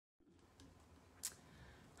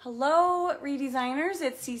Hello, redesigners.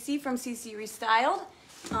 It's Cece from Cece Restyled.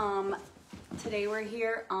 Today we're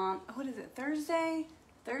here on, what is it,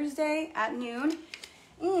 Thursday at noon.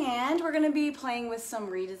 And we're going to be playing with some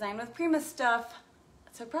Redesign with Prima stuff.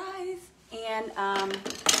 Surprise! And,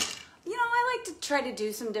 you know, I like to try to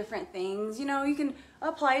do some different things. You know, you can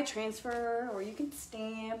apply a transfer, or you can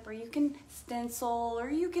stamp, or you can stencil, or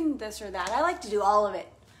you can this or that. I like to do all of it.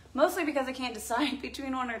 Mostly because I can't decide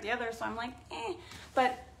between one or the other, so I'm like, eh.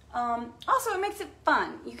 But also it makes it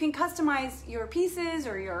fun. You can customize your pieces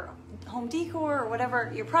or your home decor or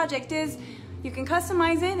whatever your project is. You can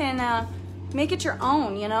customize it and make it your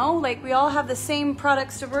own, you know? Like, we all have the same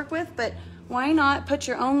products to work with, but why not put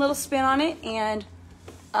your own little spin on it and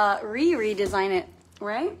redesign it,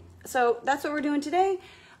 right? So that's what we're doing today.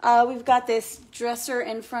 We've got this dresser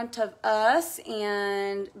in front of us,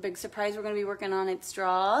 and big surprise, we're going to be working on its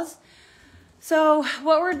straws. So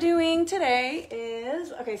what we're doing today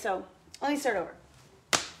is, okay, so let me start over.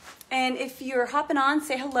 And if you're hopping on,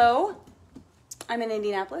 say hello. I'm in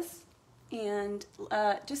Indianapolis, and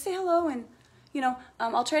just say hello, and you know,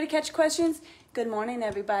 I'll try to catch questions. Good morning,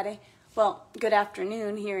 everybody. Well, good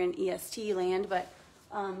afternoon here in EST land, but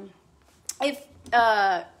if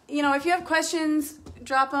you know, if you have questions,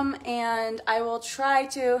 drop them, and I will try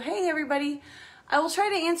to, hey everybody, I will try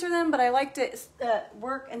to answer them, but I like to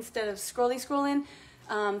work instead of scrolling.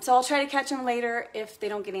 So I'll try to catch them later if they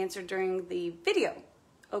don't get answered during the video,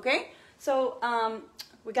 okay? So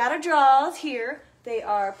we got our draws here. They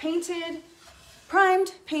are painted,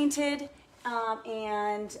 primed, painted,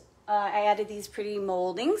 and I added these pretty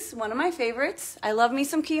moldings, one of my favorites. I love me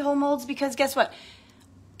some keyhole molds because guess what?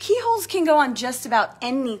 Keyholes can go on just about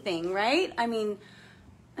anything, right? I mean,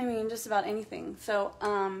 just about anything. So,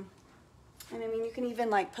 and I mean, you can even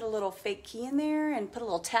like put a little fake key in there and put a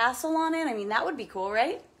little tassel on it. I mean, that would be cool,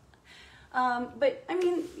 right? But I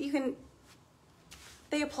mean, you can,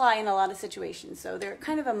 they apply in a lot of situations. So they're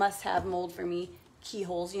kind of a must-have mold for me,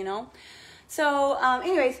 keyholes, you know? So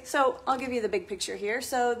anyways, so I'll give you the big picture here.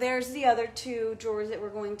 So there's the other two drawers that we're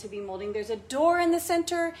going to be molding. There's a door in the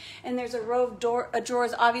center, and there's a row of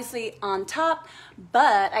drawers obviously on top,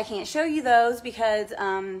 but I can't show you those because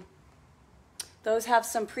those have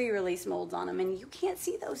some pre-release molds on them, and you can't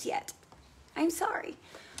see those yet. I'm sorry.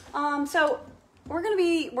 So we're going to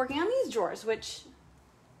be working on these drawers, which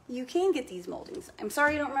you can get these moldings. I'm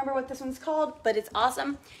sorry I don't remember what this one's called, but it's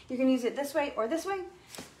awesome. You can use it this way or this way.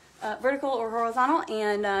 Vertical or horizontal,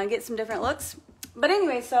 and get some different looks. But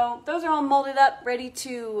anyway, so those are all molded up, ready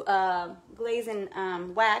to glaze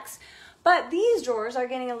and wax. But these drawers are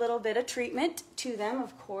getting a little bit of treatment to them.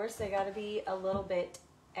 Of course, they got to be a little bit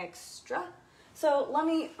extra. So let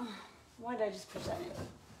me, why did I just push that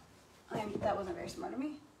in? That wasn't very smart of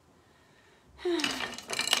me.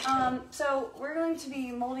 So we're going to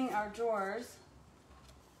be molding our drawers,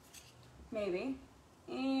 maybe.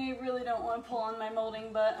 I really don't want to pull on my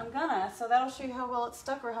molding, but I'm gonna. So that'll show you how well it's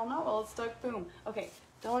stuck or how not well it's stuck. Boom. Okay,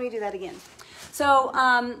 don't let me do that again. So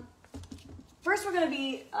first we're going to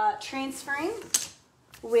be transferring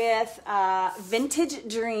with Vintage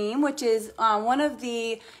Dream, which is one of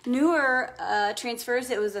the newer transfers.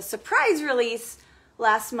 It was a surprise release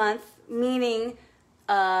last month, meaning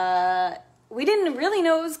we didn't really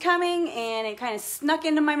know it was coming, and it kind of snuck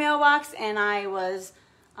into my mailbox, and I was,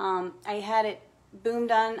 I had it boom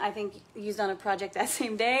done, I think used on a project that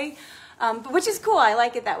same day, which is cool. I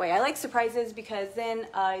like it that way. I like surprises because then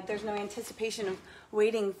there's no anticipation of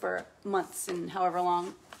waiting for months and however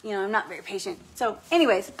long. You know, I'm not very patient. So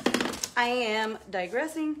anyways, I am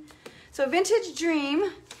digressing. So Vintage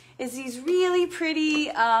Dream is these really pretty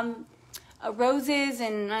roses,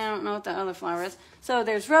 and I don't know what the other flower is. So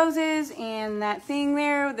there's roses and that thing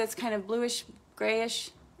there that's kind of bluish,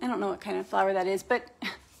 grayish. I don't know what kind of flower that is, but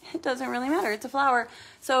it doesn't really matter. It's a flower.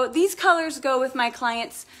 So these colors go with my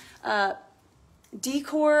client's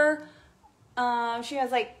decor. She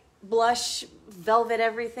has like blush, velvet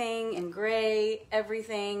everything, and gray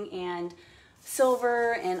everything, and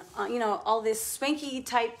silver, and you know, all this swanky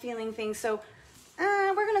type feeling thing. So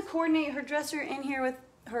we're going to coordinate her dresser in here with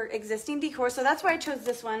her existing decor. So that's why I chose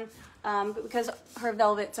this one, because her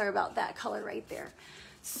velvets are about that color right there.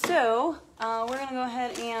 So we're going to go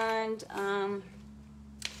ahead and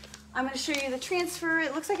I'm going to show you the transfer.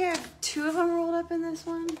 It looks like I have two of them rolled up in this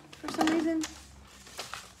one for some reason.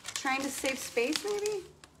 Trying to save space, maybe?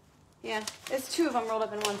 Yeah, it's two of them rolled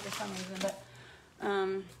up in one for some reason. But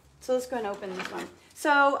so let's go ahead and open this one.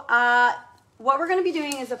 So what we're going to be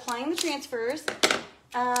doing is applying the transfers.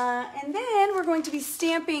 And then we're going to be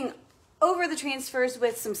stamping over the transfers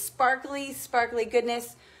with some sparkly, sparkly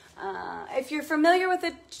goodness. If you're familiar with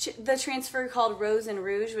the transfer called Rose and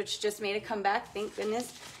Rouge, which just made a comeback, thank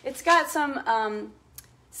goodness, it's got some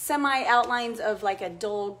semi outlines of like a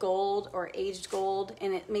dull gold or aged gold,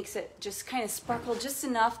 and it makes it just kind of sparkle just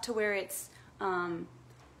enough to where it's,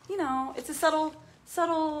 you know, it's a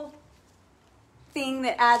subtle thing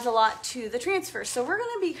that adds a lot to the transfer. So we're going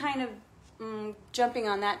to be kind of jumping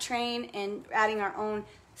on that train and adding our own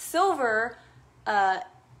silver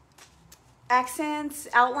accents,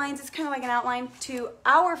 outlines. It's kind of like an outline to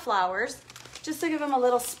our flowers, just to give them a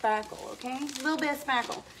little sparkle, okay? A little bit of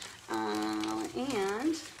sparkle.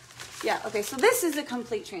 And yeah, okay, so this is a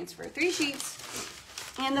complete transfer. 3 sheets.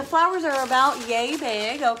 And the flowers are about yay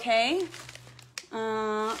big, okay?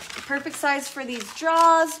 Perfect size for these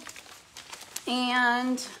draws.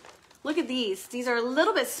 And look at these. These are a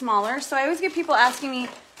little bit smaller. So I always get people asking me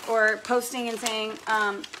or posting and saying,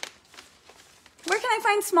 where can I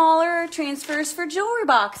find smaller transfers for jewelry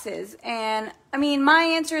boxes? And I mean, my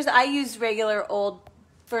answer is I use regular old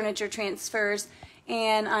furniture transfers,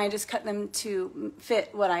 and I just cut them to fit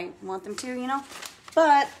what I want them to, you know.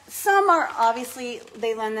 But some are obviously,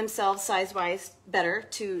 they lend themselves size-wise better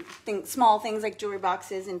to small things like jewelry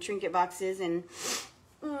boxes and trinket boxes and,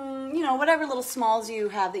 you know, whatever little smalls you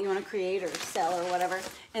have that you want to create or sell or whatever.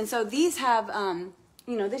 And so these have,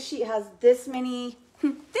 you know, this sheet has this many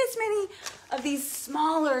of these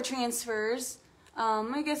smaller transfers.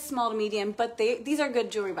 I guess small to medium, but these are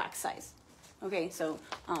good jewelry box size. Okay, so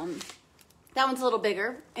that one's a little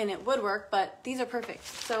bigger and it would work, but these are perfect.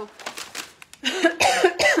 So,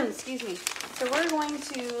 excuse me. So we're going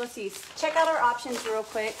to, let's see, check out our options real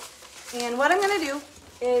quick. And what I'm going to do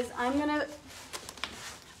is I'm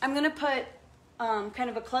going to put kind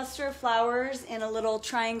of a cluster of flowers in a little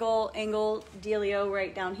triangle angle dealio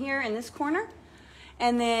right down here in this corner.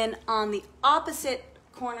 And then on the opposite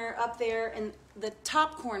corner up there in the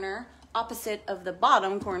top corner, opposite of the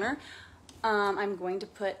bottom corner, I'm going to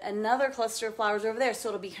put another cluster of flowers over there, so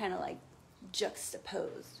it'll be kind of like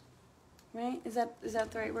juxtaposed. Right? Is that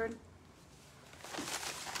the right word?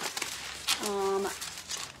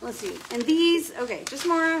 Let's see. And these, okay, just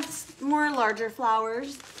more larger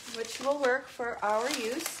flowers, which will work for our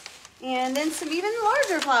use. And then some even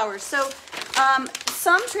larger flowers. So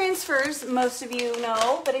some transfers, most of you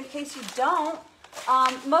know, but in case you don't,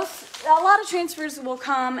 a lot of transfers will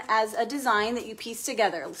come as a design that you piece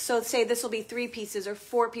together. So say this will be 3 pieces or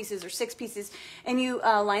 4 pieces or 6 pieces, and you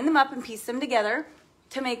line them up and piece them together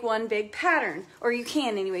to make one big pattern. Or you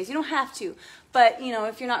can anyways, you don't have to. But you know,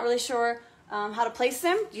 if you're not really sure how to place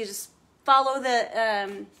them, you just follow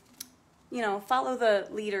the, you know, follow the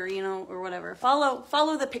leader, you know, or whatever.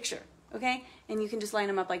 Follow the picture, okay? And you can just line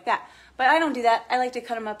them up like that. But I don't do that. I like to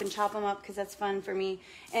cut them up and chop them up because that's fun for me.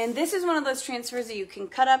 And this is one of those transfers that you can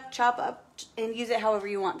cut up, chop up, and use it however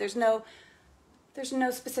you want. There's no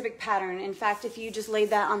specific pattern. In fact, if you just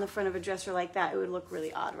laid that on the front of a dresser like that, it would look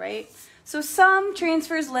really odd, right? So some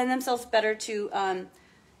transfers lend themselves better to,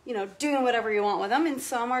 you know, doing whatever you want with them. And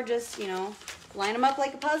some are just, you know, line them up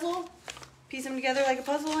like a puzzle, piece them together like a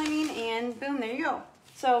puzzle, I mean, and boom, there you go.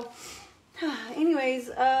 So anyways,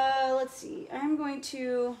 let's see. I'm going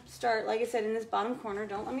to start, like I said, in this bottom corner.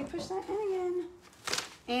 Don't let me push that in again.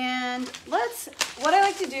 And what I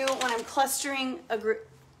like to do when I'm clustering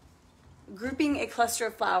grouping a cluster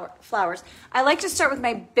of flowers, I like to start with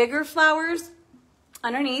my bigger flowers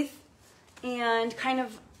underneath and kind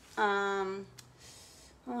of, I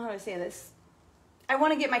don't know how to say this. I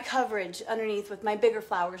want to get my coverage underneath with my bigger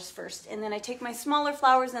flowers first, and then I take my smaller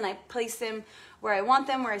flowers and I place them where I want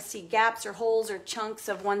them, where I see gaps or holes or chunks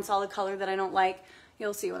of one solid color that I don't like.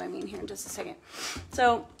 You'll see what I mean here in just a second.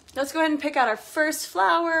 So let's go ahead and pick out our first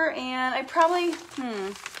flower, and I probably,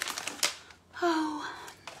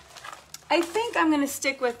 I think I'm going to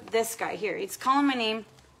stick with this guy here. It's calling my name.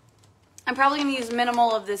 I'm probably going to use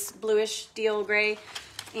minimal of this bluish teal gray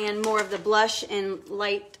and more of the blush and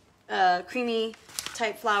light creamy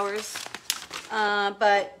type flowers.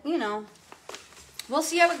 But, you know, we'll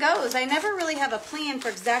see how it goes. I never really have a plan for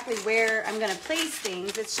exactly where I'm going to place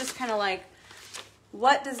things. It's just kind of like,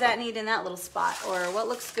 what does that need in that little spot? Or what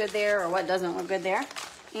looks good there or what doesn't look good there?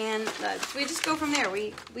 And we just go from there.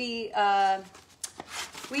 We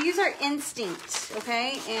use our instinct,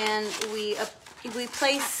 okay? And we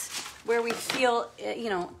place where we feel, you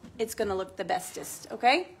know, it's going to look the bestest,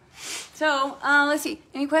 okay? So let's see.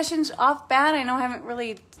 Any questions off bat? I know I haven't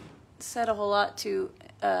really said a whole lot to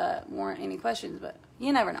warrant any questions, but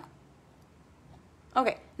you never know.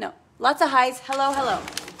 Okay, no. Lots of highs. Hello, hello.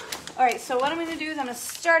 All right, so what I'm going to do is I'm going to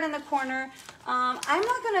start in the corner. I'm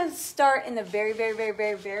not going to start in the very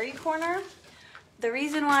corner the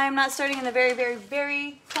reason why I'm not starting in the very, very,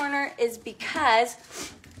 very corner is because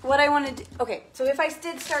what I want to do, okay, so if I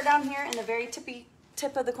did start down here in the very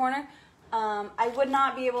tip of the corner, I would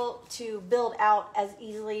not be able to build out as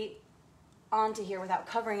easily onto here without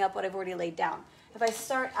covering up what I've already laid down. If I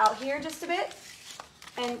start out here just a bit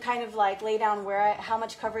and kind of like lay down where how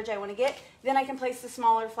much coverage I want to get, then I can place the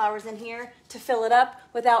smaller flowers in here to fill it up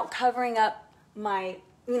without covering up my,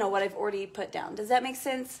 you know, what I've already put down. Does that make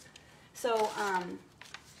sense? So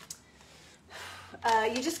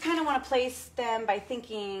you just kind of want to place them by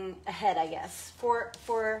thinking ahead, I guess,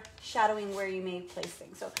 for shadowing where you may place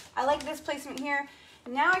things. So I like this placement here.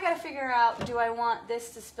 Now I got to figure out, do I want this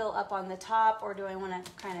to spill up on the top, or do I want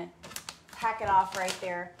to kind of pack it off right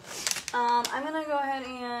there? I'm going to go ahead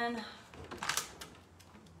and,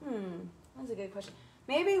 that's a good question.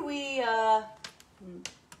 Maybe we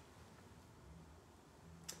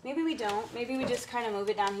don't. Maybe we just kind of move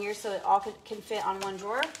it down here so it all can fit on one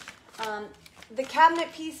drawer. The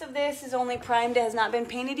cabinet piece of this is only primed. It has not been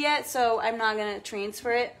painted yet, so I'm not going to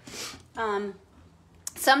transfer it.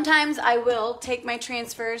 Sometimes I will take my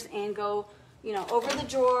transfers and go, you know, over the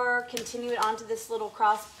drawer, continue it onto this little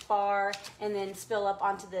crossbar, and then spill up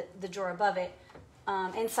onto the drawer above it.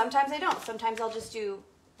 And sometimes I don't. Sometimes I'll just do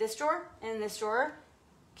this drawer and this drawer.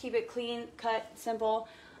 Keep it clean, cut, simple.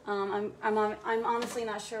 I'm honestly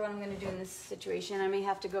not sure what I'm going to do in this situation. I may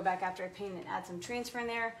have to go back after I paint and add some transfer in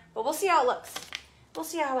there, but we'll see how it looks. We'll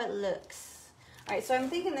see how it looks. All right, so I'm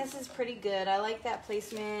thinking this is pretty good. I like that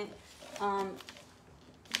placement. And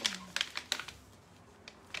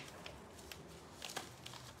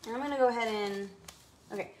I'm going to go ahead and,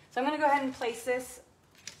 okay, so I'm going to go ahead and place this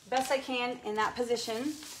best I can in that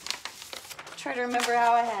position. Try to remember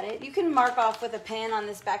how I had it. You can mark off with a pen on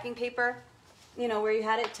this backing paper, you know, where you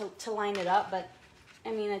had it to line it up, but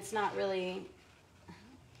I mean, it's not really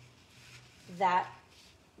that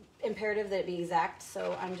imperative that it be exact,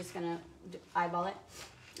 so I'm just gonna eyeball it.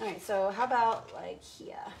 All right, so how about like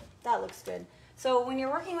here? That looks good. So when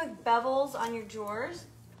you're working with bevels on your drawers,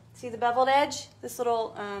 see the beveled edge? This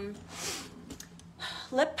little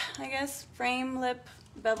lip, I guess, frame, lip,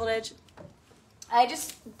 beveled edge. I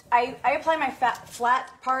apply my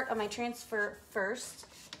flat part of my transfer first.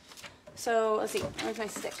 So let's see, where's my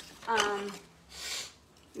stick?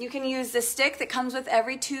 You can use the stick that comes with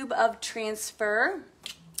every tube of transfer,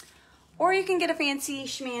 or you can get a fancy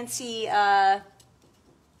schmancy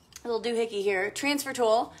little doohickey here, transfer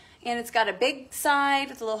tool, and it's got a big side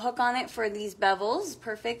with a little hook on it for these bevels,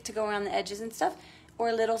 perfect to go around the edges and stuff,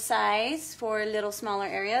 or little size for little smaller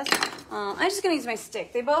areas. I'm just gonna use my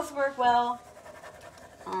stick. They both work well.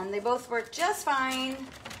 They both work just fine.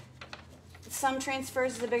 Some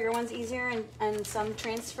transfers, the bigger one's easier, and some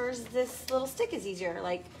transfers, this little stick is easier.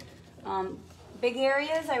 Like big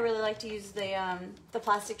areas, I really like to use the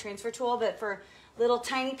plastic transfer tool, but for little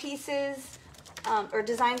tiny pieces, or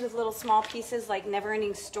designs with little small pieces like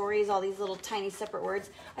never-ending stories, all these little tiny separate words,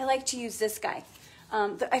 I like to use this guy.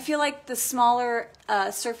 I feel like the smaller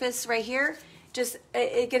surface right here, just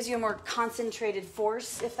it gives you a more concentrated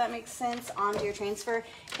force, if that makes sense, onto your transfer.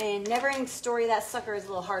 And never-ending story, that sucker is a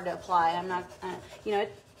little hard to apply. I'm not, you know,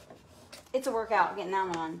 it's a workout getting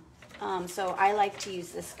that one on. So I like to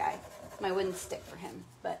use this guy, my wooden stick for him.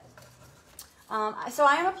 But so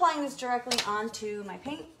I am applying this directly onto my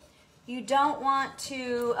paint. You don't want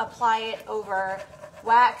to apply it over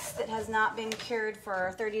wax that has not been cured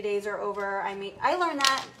for 30 days or over. I learned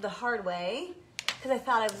that the hard way because I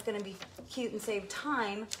thought I was going to be cute and save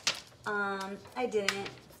time. I didn't,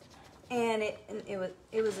 and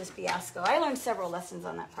it was this fiasco. I learned several lessons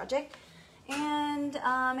on that project, and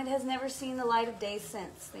it has never seen the light of day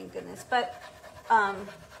since, thank goodness. But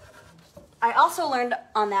I also learned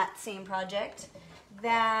on that same project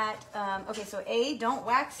that okay, so A, don't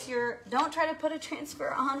try to put a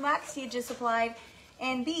transfer on wax you just applied,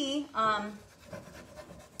 and B, don't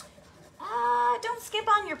skip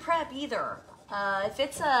on your prep either. If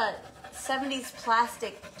it's a 70s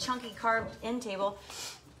plastic chunky carved end table,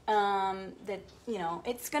 that, you know,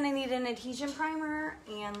 it's going to need an adhesion primer,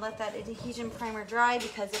 and let that adhesion primer dry,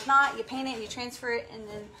 because if not, you paint it and you transfer it, and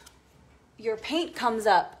then your paint comes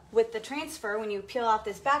up with the transfer when you peel off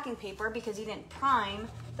this backing paper because you didn't prime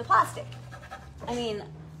the plastic. I mean,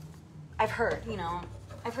 I've heard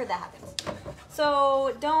that happens.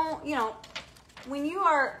 So don't, you know, when you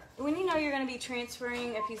know you're going to be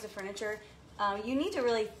transferring a piece of furniture, you need to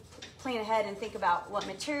really plan ahead and think about what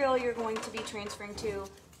material you're going to be transferring to.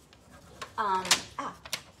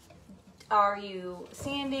 Are you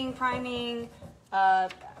sanding, priming,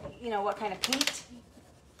 you know, what kind of paint?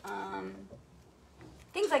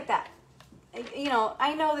 Things like that. you know,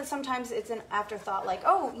 I know that sometimes it's an afterthought, like,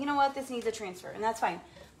 oh, you know what, this needs a transfer, and that's fine.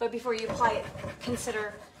 But before you apply it,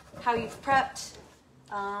 consider how you've prepped,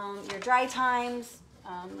 your dry times,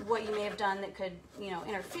 what you may have done that could, you know,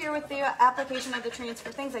 interfere with the application of the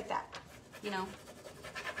transfer, things like that, you know.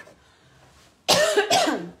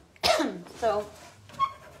 So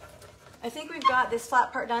I think we've got this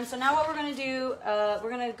flat part done. So now what we're going to do, we're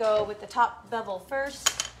going to go with the top bevel first.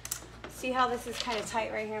 See how this is kind of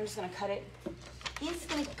tight right here? I'm just going to cut it. I'm just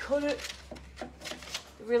going to cut it,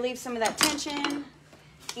 relieve some of that tension.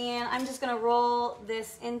 And I'm just going to roll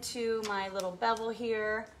this into my little bevel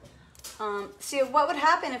here. See, what would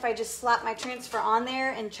happen if I just slap my transfer on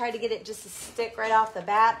there and try to get it just to stick right off the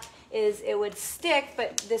bat is it would stick,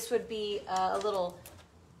 but this would be a little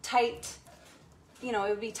tight, you know,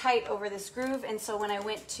 it would be tight over this groove. And so when I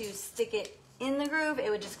went to stick it in the groove,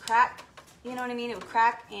 it would just crack. You know what I mean? It would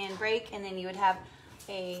crack and break, and then you would have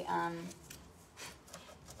a,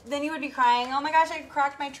 then you would be crying, oh my gosh, I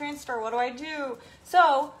cracked my transfer, what do I do?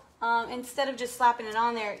 So instead of just slapping it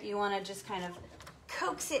on there, you want to just kind of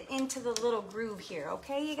coax it into the little groove here,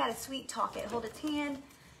 okay? You got to sweet talk it, hold its hand.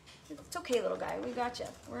 It's okay, little guy, we got you.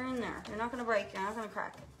 We're in there. You're not going to break, you're not going to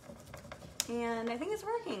crack. And I think it's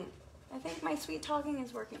working. I think my sweet talking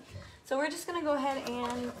is working. So we're just going to go ahead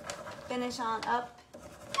and finish on up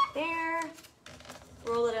there,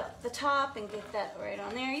 roll it up the top and get that right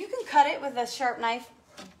on there. You can cut it with a sharp knife,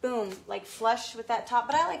 boom, like flush with that top,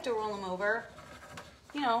 but I like to roll them over.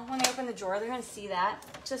 You know, when they open the drawer, they're going to see that.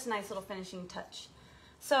 It's just a nice little finishing touch.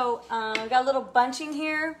 So we got a little bunching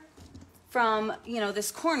here from, you know,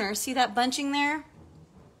 this corner. See that bunching there?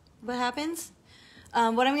 What happens?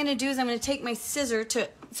 What I'm going to do is I'm going to take my scissor to,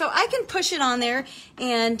 so I can push it on there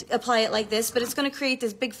and apply it like this, but it's going to create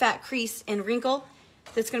this big fat crease and wrinkle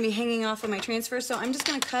that's going to be hanging off of my transfer. So I'm just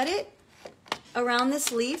going to cut it around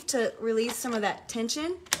this leaf to release some of that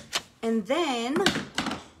tension. And then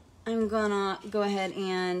I'm going to go ahead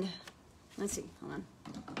and, let's see, hold on.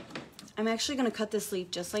 I'm actually going to cut this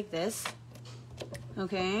leaf just like this.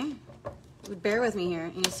 Okay. Bear with me here.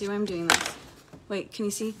 And you see why I'm doing this. Wait, can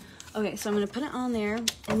you see? Okay, so I'm going to put it on there,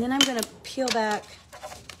 and then I'm going to peel back.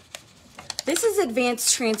 This is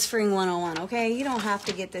advanced transferring 101, okay? You don't have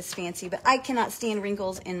to get this fancy, but I cannot stand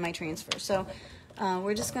wrinkles in my transfer. So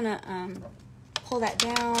we're just going to pull that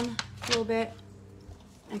down a little bit.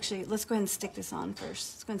 Actually, let's go ahead and stick this on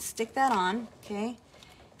first. Let's go ahead and stick that on, okay?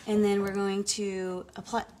 And then we're going to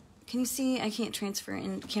apply. Can you see? I can't transfer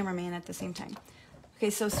and cameraman at the same time. Okay,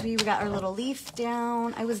 so we got our little leaf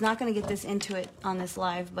down. I was not going to get this into it on this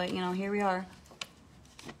live, but, you know, here we are.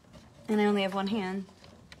 And I only have one hand.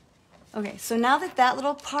 Okay, so now that that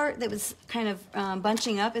little part that was kind of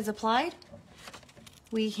bunching up is applied,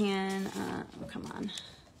 we can, oh, come on.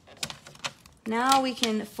 Now we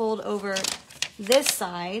can fold over this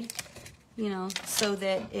side, you know, so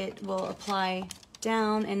that it will apply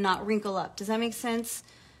down and not wrinkle up. Does that make sense?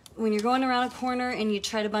 When you're going around a corner and you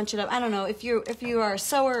try to bunch it up, I don't know, if you are a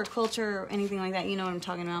sewer or quilter or anything like that, you know what I'm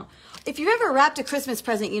talking about. If you ever wrapped a Christmas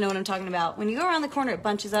present, you know what I'm talking about. When you go around the corner, it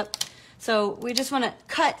bunches up. So we just want to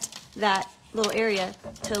cut that little area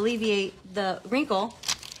to alleviate the wrinkle.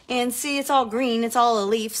 And see, it's all green, it's all a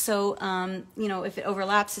leaf, so you know, if it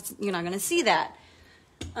overlaps, you're not going to see that.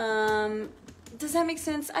 Does that make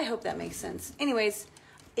sense? I hope that makes sense. Anyways,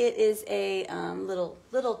 it is a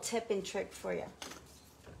little tip and trick for you.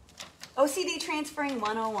 OCD Transferring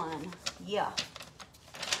 101. Yeah.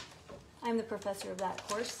 I'm the professor of that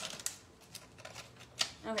course.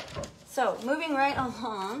 Okay, so moving right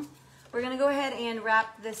along, we're going to go ahead and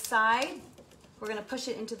wrap this side. We're going to push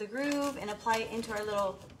it into the groove and apply it into our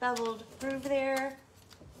little beveled groove there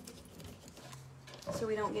so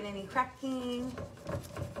we don't get any cracking.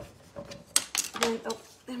 Then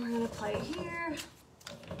we're going to apply it here.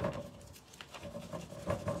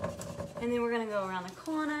 And then we're going to go around the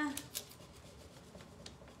corner.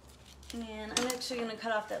 And I'm actually going to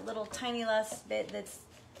cut off that little tiny last bit that's,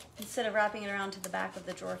 instead of wrapping it around to the back of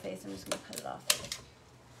the drawer face, I'm just going to cut it off.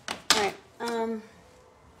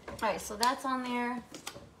 Alright, so that's on there.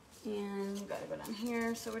 And we've got to go down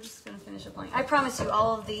here. So we're just going to finish applying. I promise you,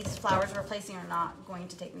 all of these flowers we're placing are not going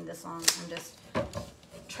to take me this long. I'm just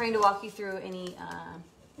trying to walk you through any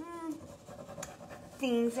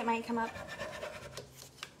things that might come up.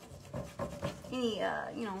 Any,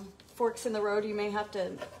 you know, forks in the road you may have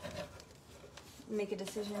to make a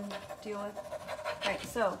decision, deal with. All right,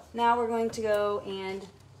 so now we're going to go and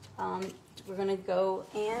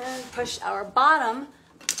push our bottom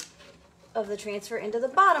of the transfer into the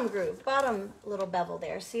bottom groove, bottom little bevel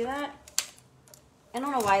there. See that? I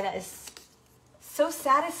don't know why that is so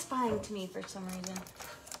satisfying to me for some reason.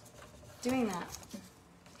 doing that.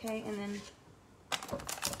 Okay, and then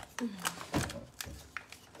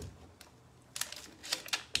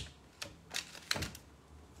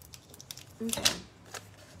okay.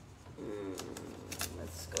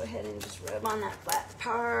 Let's go ahead and just rub on that flat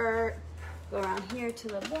part. Go around here to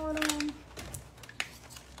the bottom.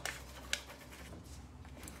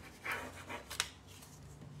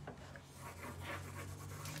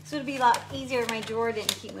 So it'd be a lot easier if my drawer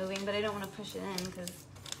didn't keep moving, but I don't want to push it in because,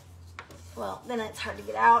 well, then it's hard to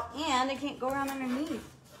get out and I can't go around underneath.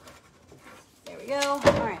 There we go. All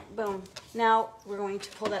right, boom. Now we're going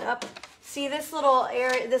to pull that up. See this little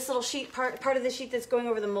area, this little sheet part of the sheet that's going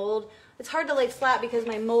over the mold? It's hard to lay flat because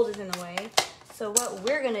my mold is in the way. So what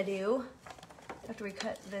we're gonna do, after we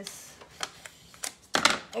cut this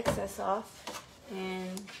excess off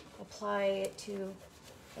and apply it to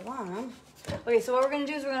the bottom. Okay, so what we're gonna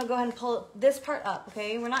do is we're gonna go ahead and pull this part up,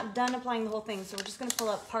 okay? We're not done applying the whole thing, so we're just gonna pull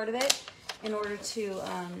up part of it in order to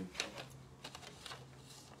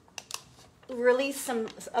release some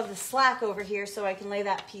of the slack over here so I can lay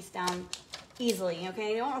that piece down easily,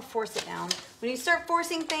 okay? You don't want to force it down. When you start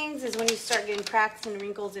forcing things is when you start getting cracks and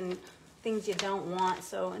wrinkles and things you don't want.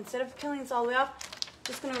 So instead of peeling this all the way up,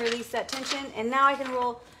 just going to release that tension. And now I can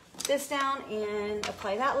roll this down and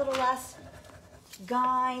apply that little last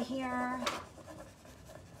guy here.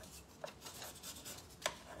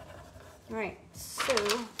 All right, so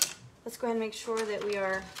let's go ahead and make sure that we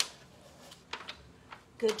are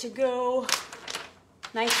good to go.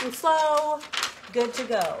 Nice and slow, good to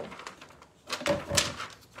go.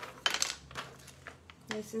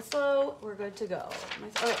 Nice and slow, we're good to go.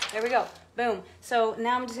 Oh, there we go, boom. So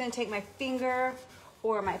now I'm just gonna take my finger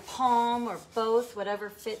or my palm or both, whatever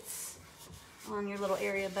fits on your little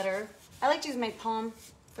area better. I like to use my palm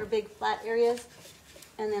for big flat areas.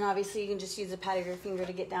 And then obviously you can just use the pad of your finger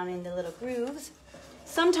to get down into little grooves.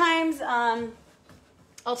 Sometimes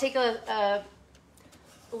I'll take a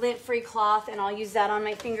lint-free cloth and I'll use that on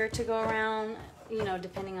my finger to go around, you know,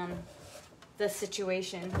 depending on the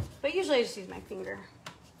situation. But usually I just use my finger.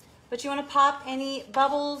 But you want to pop any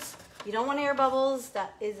bubbles. You don't want air bubbles.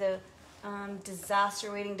 That is a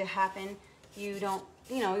disaster waiting to happen. You don't,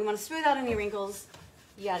 you know, you want to smooth out any wrinkles,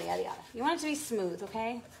 yada, yada, yada. You want it to be smooth,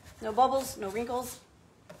 okay? No bubbles, no wrinkles.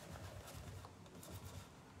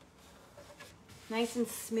 Nice and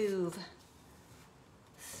smooth.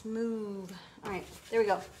 Smooth. All right, there we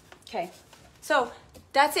go. Okay, so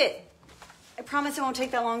that's it. I promise it won't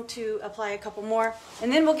take that long to apply a couple more,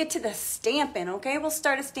 and then we'll get to the stamping, okay? We'll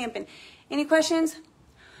start a stamping. Any questions?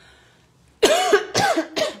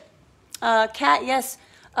 Kat, yes.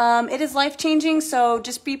 It is life-changing, so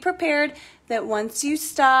just be prepared that once you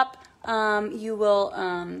stop, you will,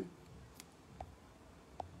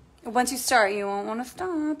 once you start, you won't want to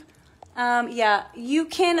stop. Yeah, you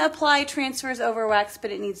can apply transfers over wax,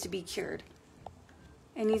 but it needs to be cured.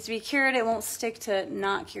 It needs to be cured. It won't stick to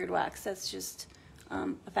not cured wax. That's just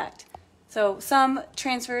a fact. So some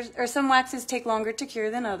transfers or some waxes take longer to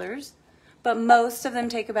cure than others, but most of them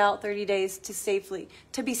take about 30 days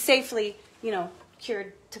to be safely, you know,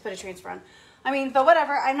 cured to put a transfer on. I mean, but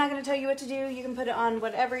whatever. I'm not going to tell you what to do. You can put it on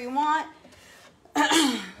whatever you want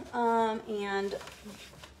and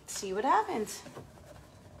see what happens.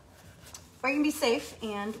 Or you can be safe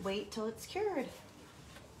and wait till it's cured.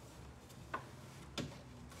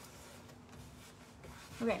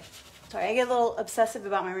 Okay, sorry, I get a little obsessive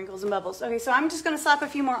about my wrinkles and bubbles. Okay, so I'm just gonna slap a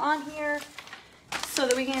few more on here so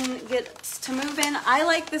that we can get to moving. I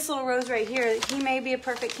like this little rose right here. He may be a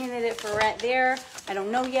perfect candidate for right there. I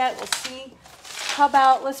don't know yet, we'll see. How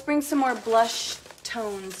about, let's bring some more blush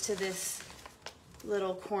tones to this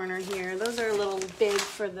little corner here. Those are a little big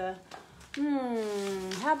for the,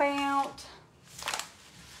 how about,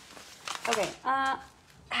 okay,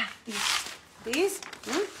 these?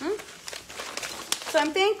 So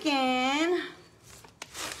I'm thinking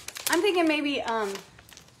maybe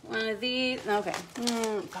one of these. Okay.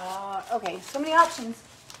 God. Okay. So many options.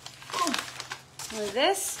 Ooh. One of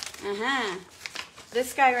this.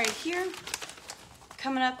 This guy right here,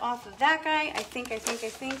 coming up off of that guy. I think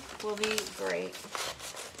will be great.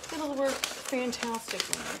 It'll work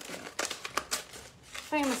fantastically. I think.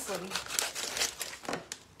 Famously.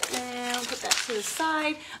 And I'll put that to the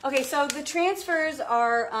side. Okay, so the transfers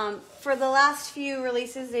are for the last few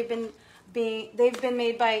releases. They've been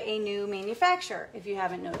made by a new manufacturer, if you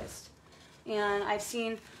haven't noticed. And I've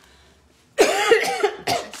seen.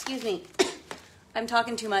 Excuse me. I'm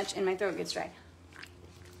talking too much and my throat gets dry.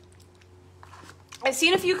 I've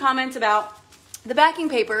seen a few comments about the backing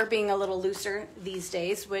paper being a little looser these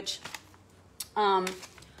days, which I've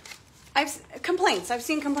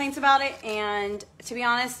seen complaints about it, and to be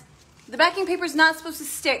honest, the backing paper is not supposed to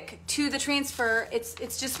stick to the transfer. It's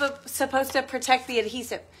just supposed to protect the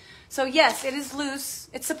adhesive. So yes, it is loose.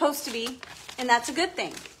 It's supposed to be, and that's a good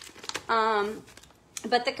thing.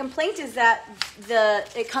 But the complaint is that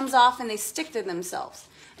it comes off and they stick to themselves.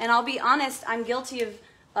 And I'll be honest, I'm guilty of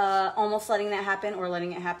almost letting that happen or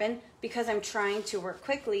letting it happen because I'm trying to work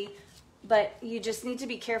quickly. But you just need to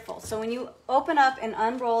be careful. So when you open up and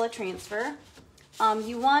unroll a transfer,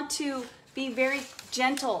 you want to be very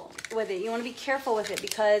gentle with it. You want to be careful with it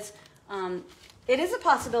because it is a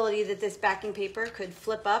possibility that this backing paper could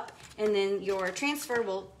flip up and then your transfer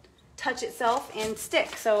will touch itself and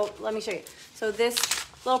stick. So let me show you. So this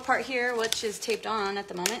little part here, which is taped on at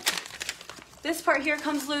the moment, this part here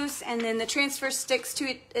comes loose and then the transfer sticks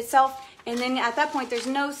to itself, and then at that point there's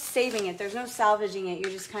no saving it, there's no salvaging it,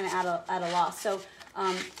 you're just kind of at a loss. So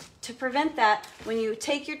to prevent that, when you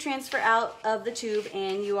take your transfer out of the tube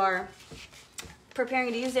and you are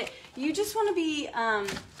preparing to use it, you just want to be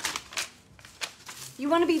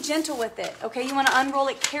gentle with it, okay? You want to unroll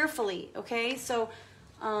it carefully, okay? So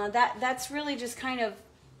that's really just kind of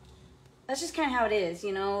how it is,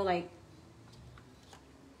 you know, like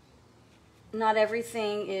not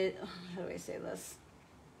everything is, how do I say this?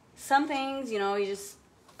 Some things, you know, you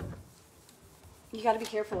got to be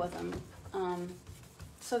careful with them.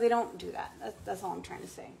 So they don't do that. That's all I'm trying to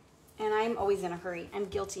say. And I'm always in a hurry. I'm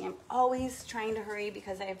guilty. I'm always trying to hurry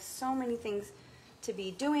because I have so many things to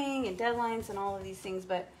be doing and deadlines and all of these things.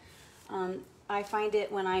 But I find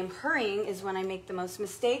it when I'm hurrying is when I make the most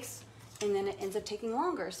mistakes, and then it ends up taking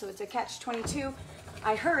longer. So it's a catch-22.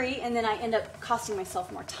 I hurry and then I end up costing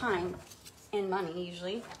myself more time and money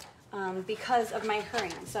usually because of my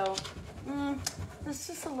hurrying. So that's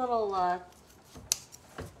just a little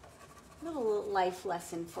life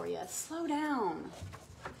lesson for you. Slow down.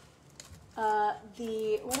 What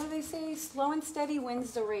do they say? Slow and steady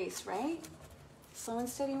wins the race, right? Slow and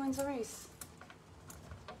steady wins the race.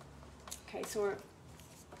 Okay, so we're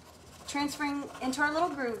transferring into our little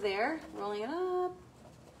groove there, rolling it up.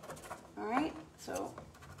 All right, so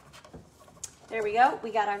there we go.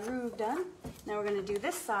 We got our groove done. Now we're going to do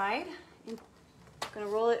this side. I'm going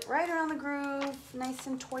to roll it right around the groove, nice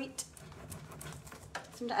and tight.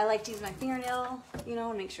 I like to use my fingernail, you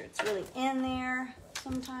know, make sure it's really in there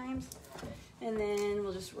sometimes. And then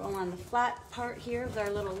we'll just roll on the flat part here with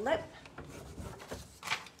our little lip.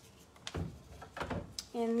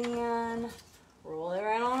 And then roll it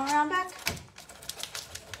right on around back.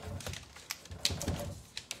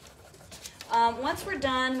 Once we're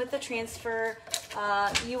done with the transfer,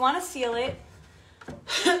 you want to seal it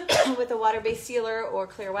with a water-based sealer or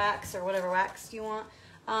clear wax or whatever wax you want.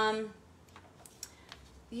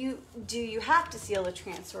 You have to seal the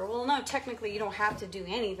transfer? Well, no, technically you don't have to do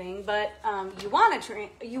anything, but you want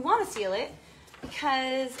to seal it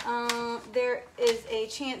because there is a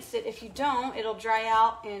chance that if you don't, it'll dry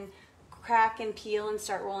out and crack and peel and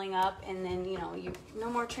start rolling up, and then no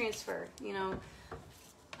more transfer.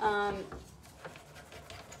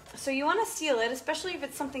 So you want to seal it, especially if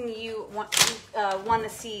it's something you want to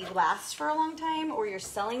see last for a long time, or you're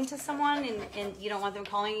selling to someone and you don't want them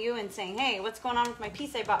calling you and saying, hey, what's going on with my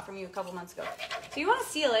piece I bought from you a couple months ago? So you want to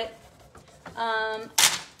seal it.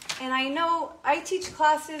 And I know I teach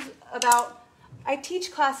classes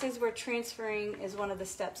where transferring is one of the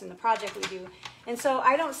steps in the project we do. And so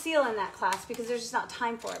I don't seal in that class because there's just not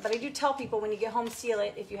time for it. But I do tell people when you get home, seal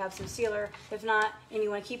it if you have some sealer. If not, and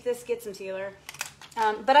you want to keep this, get some sealer.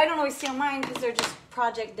 But I don't always seal mine because they're just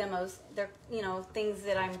project demos. They're, things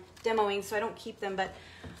that I'm demoing, so I don't keep them. But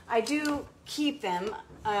I do keep them.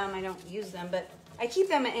 I don't use them, but I keep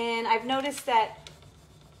them. And I've noticed that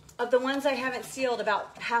of the ones I haven't sealed,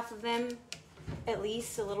 about half of them, at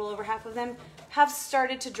least a little over half of them, have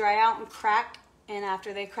started to dry out and crack. And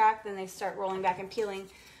after they crack, then they start rolling back and peeling.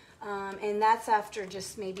 And that's after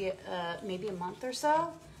just maybe a month or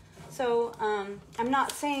so. So I'm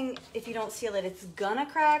not saying if you don't seal it, it's gonna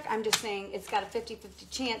crack. I'm just saying it's got a 50-50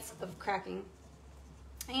 chance of cracking.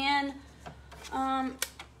 And, you want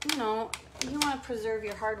to preserve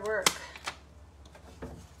your hard work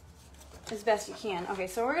as best you can. Okay,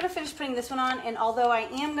 so we're gonna finish putting this one on, and although I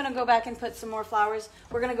am gonna go back and put some more flowers,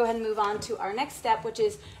 we're gonna go ahead and move on to our next step, which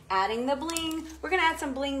is adding the bling. We're gonna add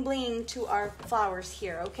some bling bling to our flowers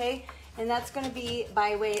here, okay? And that's gonna be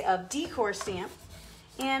by way of Decor Stamp.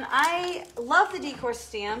 And I love the Decor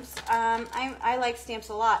Stamps. I like stamps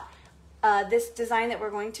a lot. This design that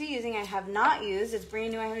we're going to be using, I have not used. It's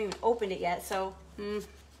brand new. I haven't even opened it yet. So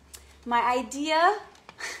my idea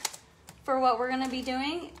for what we're going to be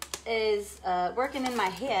doing is working in my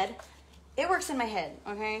head. It works in my head,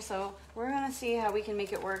 okay? So we're going to see how we can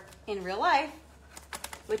make it work in real life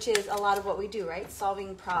which is a lot of what we do, right?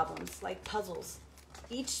 Solving problems, like puzzles.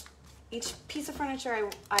 Each piece of furniture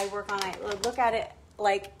I work on, I look at it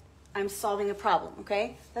like I'm solving a problem,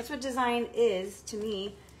 okay? That's what design is to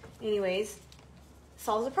me, anyways.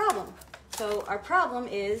 Solves a problem. So our problem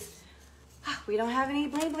is we don't have any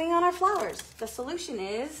bling bling on our flowers. The solution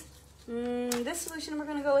is, this solution we're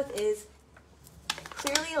gonna go with is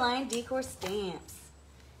clearly aligned decor stamps.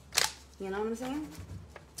 You know what I'm saying?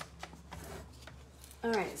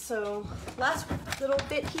 All right, so last little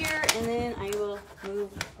bit here, and then I will move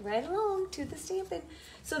right along to the stamping.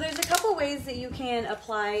 So there's a couple ways that you can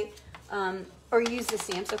apply or use the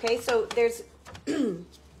stamps, okay? So there's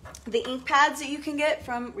the ink pads that you can get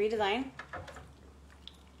from Redesign.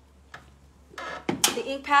 The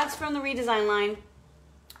ink pads from the Redesign line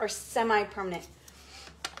are semi-permanent,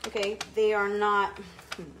 okay? They are not,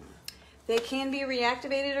 they can be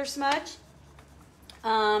reactivated or smudged,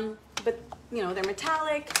 but you know, they're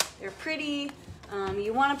metallic, they're pretty.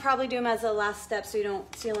 You want to probably do them as a last step so you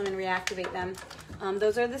don't seal them and reactivate them.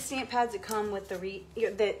 Those are the stamp pads that come with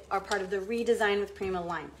that are part of the Redesign with Prima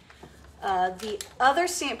line. The other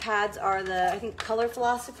stamp pads are the, I think, Color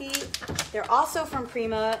Philosophy. They're also from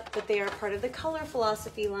Prima, but they are part of the Color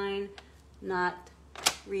Philosophy line, not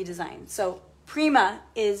Redesign. So Prima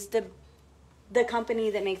is the company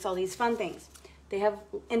that makes all these fun things. They have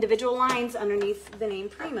individual lines underneath the name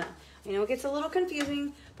Prima. I know it gets a little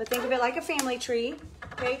confusing, but think of it like a family tree,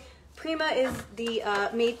 okay? Prima is the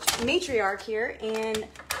matriarch here, and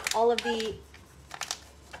all of the,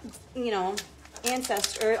 you know,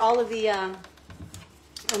 ancestor, all of the,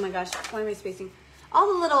 oh my gosh, why am I spacing?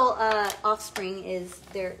 All the little offspring is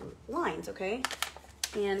their lines, okay?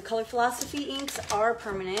 And Color Philosophy inks are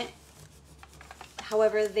permanent.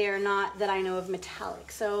 However, they're not, that I know of,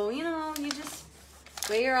 metallic. So, you know, you just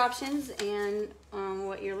weigh your options and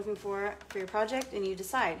what you're looking for your project, and you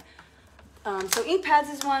decide. So ink pads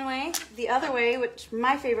is one way. The other way, which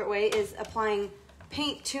my favorite way, is applying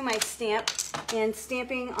paint to my stamp and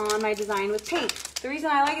stamping on my design with paint. The reason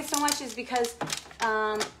I like it so much is because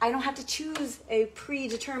I don't have to choose a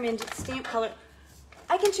predetermined stamp color.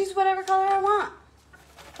 I can choose whatever color I want.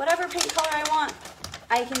 Whatever paint color I want,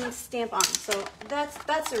 I can stamp on. So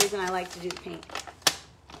that's the reason I like to do the paint.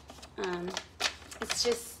 It's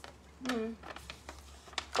just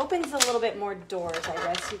opens a little bit more doors, I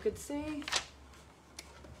guess you could say.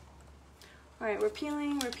 All right, we're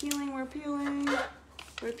peeling, we're peeling, we're peeling,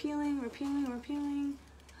 we're peeling, we're peeling, we're peeling.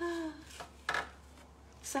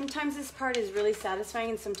 Sometimes this part is really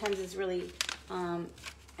satisfying, and sometimes it's really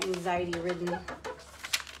anxiety ridden.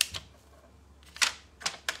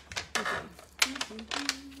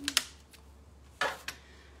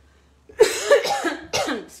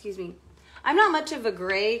 Excuse me. I'm not much of a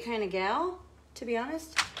gray kind of gal, to be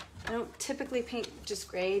honest. I don't typically paint just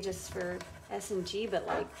gray just for S&G, but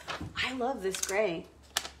like, I love this gray.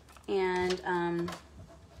 And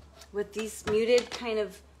with these muted kind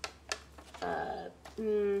of,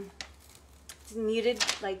 muted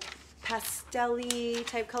like pastel-y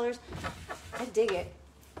type colors, I dig it.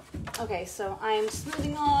 Okay, so I'm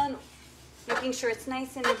smoothing on, making sure it's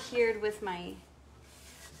nice and adhered with my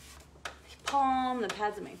palm, the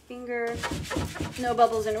pads of my finger. No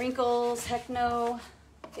bubbles and wrinkles, heck no.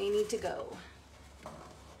 They need to go.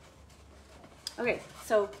 Okay,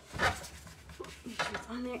 so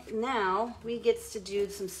on there. Now we get to do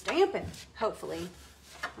some stamping, hopefully.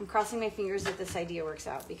 I'm crossing my fingers that this idea works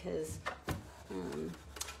out because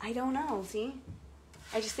I don't know, see?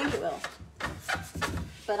 I just think it will.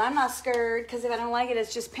 But I'm not scared because if I don't like it,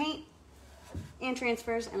 it's just paint and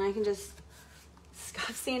transfers, and I can just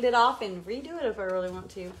sand it off and redo it if I really want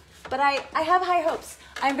to. But I have high hopes.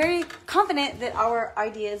 I'm very confident that our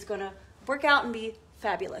idea is going to work out and be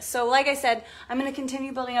fabulous. So like I said, I'm going to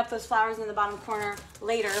continue building up those flowers in the bottom corner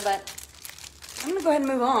later, but I'm going to go ahead and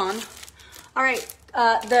move on. All right,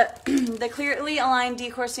 the clearly aligned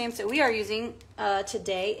decor stamps that we are using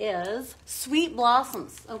today is Sweet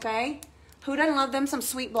Blossoms, okay? Who doesn't love them some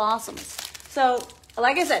Sweet Blossoms? So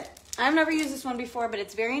like I said, I've never used this one before, but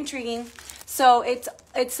it's very intriguing. So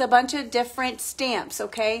it's a bunch of different stamps,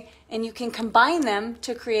 okay? And you can combine them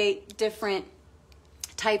to create different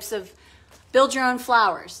types of build your own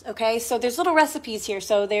flowers, okay? So there's little recipes here.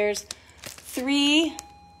 So there's 3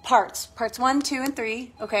 parts 1, 2, and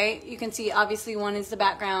 3, okay? You can see obviously 1 is the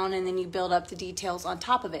background, and then you build up the details on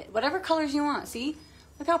top of it. Whatever colors you want, see?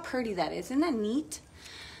 Look how pretty that is. Isn't that neat?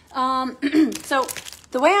 So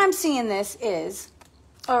the way I'm seeing this is,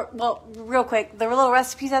 well, real quick, the little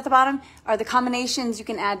recipes at the bottom are the combinations you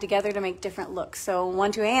can add together to make different looks. So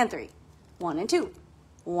 1, 2, and 3, 1 and 2,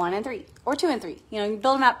 1 and 3, or 2 and 3. You know, you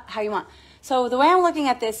build them up how you want. So the way I'm looking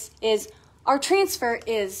at this is our transfer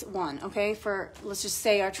is 1, okay? Let's just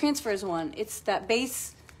say our transfer is 1. It's that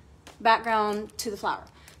base background to the flower.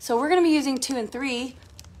 So we're gonna be using 2 and 3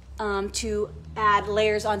 to add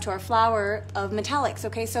layers onto our flower of metallics,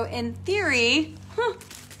 okay? So in theory,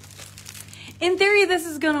 this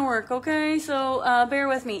is gonna work, okay? So bear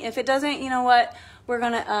with me. If it doesn't, you know what? We're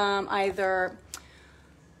gonna either,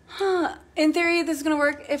 in theory, this is gonna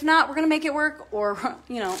work. If not, we're gonna make it work, or,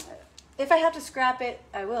 you know, if I have to scrap it,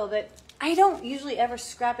 I will, but I don't usually ever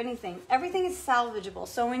scrap anything. Everything is salvageable.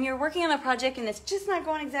 So when you're working on a project and it's just not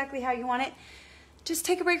going exactly how you want it, just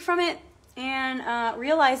take a break from it and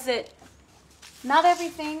realize that not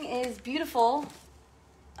everything is beautiful.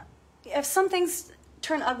 If some things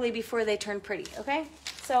turn ugly before they turn pretty, okay?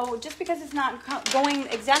 So just because it's not going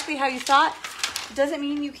exactly how you thought, doesn't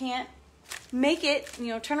mean you can't make it, you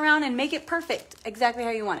know, turn around and make it perfect exactly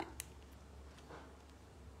how you want it.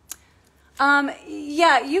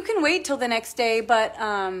 Yeah, you can wait till the next day, but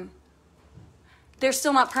they're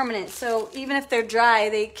still not permanent. So even if they're dry,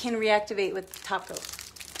 they can reactivate with top coat.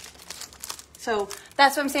 So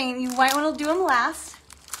that's what I'm saying. You might want to do them last,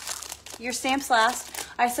 your stamps last.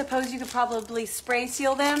 I suppose you could probably spray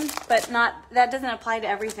seal them, but that doesn't apply to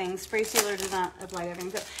everything. Spray sealer does not apply to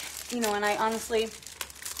everything. So, you know, and I honestly,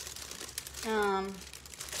 I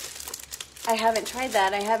haven't tried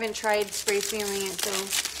that. I haven't tried spray sealing it, so.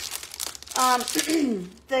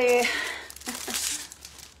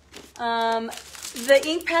 The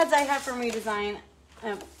ink pads I have from Redesign,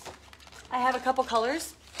 I have a couple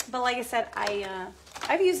colors, but like I said,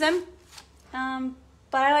 I've used them,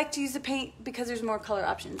 but I like to use the paint because there's more color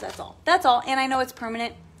options. That's all. And I know it's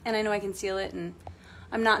permanent, and I know I can seal it, and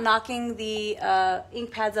I'm not knocking the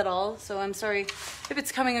ink pads at all. So I'm sorry if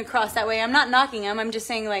it's coming across that way. I'm not knocking them. I'm just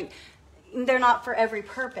saying, like, they're not for every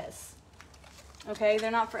purpose. Okay, they're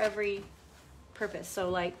not for every purpose. So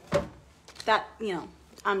like that, you know,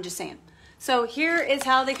 I'm just saying. So here is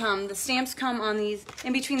how they come. The stamps come on these,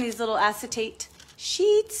 in between these little acetate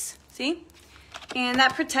sheets, see? And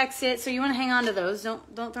that protects it, so you want to hang on to those. Don't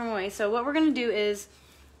throw them away. So what we're going to do is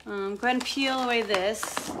go ahead and peel away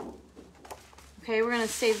this. Okay, we're going to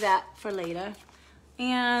save that for later.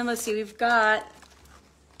 And let's see, we've got,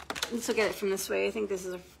 let's look at it from this way. I think this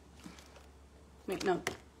is a, wait, no,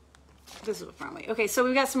 this is the front way. Okay, so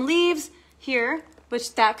we've got some leaves here,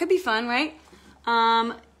 which that could be fun, right?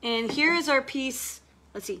 And here is our piece.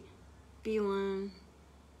 Let's see, B1.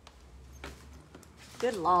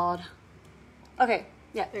 Good Lord. Okay,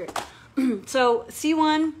 yeah, there it is. So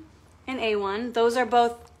C1 and A1, those are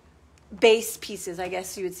both base pieces, I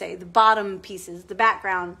guess you would say. The bottom pieces, the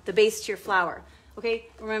background, the base to your flower. Okay,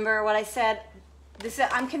 remember what I said?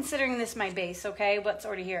 I'm considering this my base, okay? What's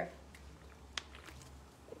already here?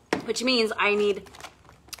 Which means I need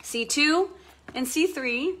C2 and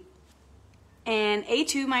C3, and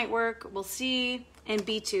A2 might work, we'll see, and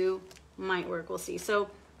B2 might work, we'll see. So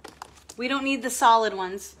we don't need the solid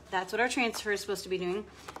ones. That's what our transfer is supposed to be doing.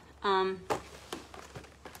 I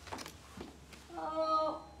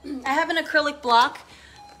have an acrylic block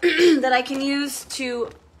that I can use to,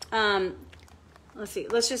 let's see,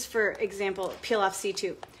 let's just, for example, peel off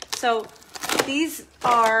C2. So these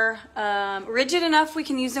are rigid enough we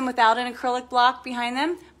can use them without an acrylic block behind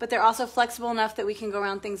them, but they're also flexible enough that we can go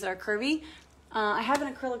around things that are curvy. I have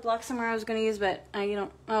an acrylic block somewhere I was going to use, but I know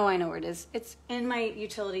where it is. It's in my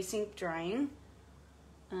utility sink drying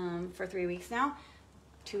for 3 weeks now,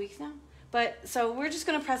 2 weeks now. But so we're just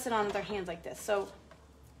going to press it on with our hands like this. So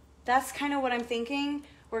that's kind of what I'm thinking.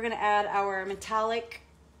 We're going to add our metallic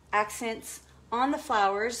accents on the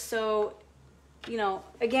flowers. So, you know,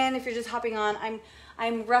 again, if you're just hopping on,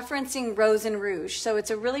 I'm referencing Rose and Rouge. So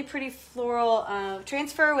it's a really pretty floral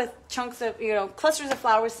transfer with chunks of, you know, clusters of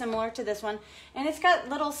flowers similar to this one. And it's got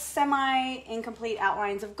little semi-incomplete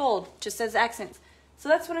outlines of gold, just as accents. So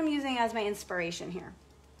that's what I'm using as my inspiration here.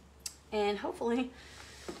 And hopefully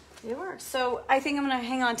it works. So I think I'm going to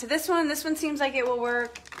hang on to this one. This one seems like it will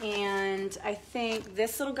work. And I think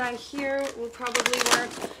this little guy here will probably work.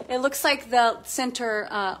 It looks like the center,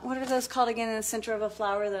 what are those called again in the center of a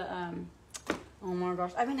flower? The, oh my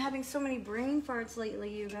gosh, I've been having so many brain farts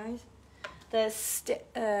lately, you guys. The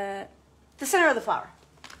center of the flower.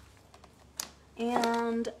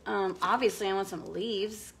 And obviously I want some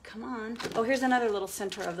leaves. Come on. Oh, here's another little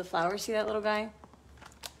center of the flower. See that little guy?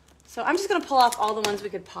 So I'm just going to pull off all the ones we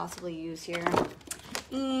could possibly use here.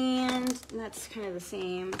 And that's kind of the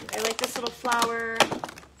same. I like this little flower.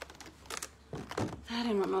 I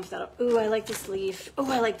don't know if that'll... Ooh, I like this leaf. Oh,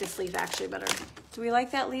 I like this leaf actually better. Do we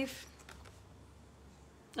like that leaf?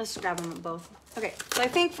 Let's grab them both. Okay, so I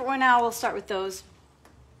think for now we'll start with those.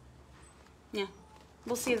 Yeah,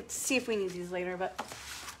 we'll see if we need these later. But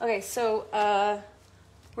okay, so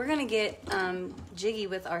we're gonna get jiggy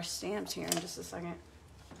with our stamps here in just a second.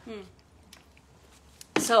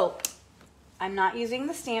 So I'm not using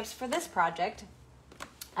the stamps for this project.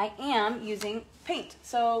 I am using paint.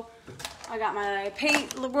 So I got my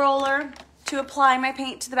paint roller to apply my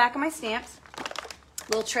paint to the back of my stamps.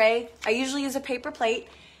 Little tray. I usually use a paper plate.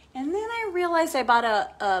 And then I realized I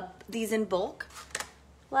bought these in bulk.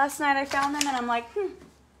 Last night I found them and I'm like,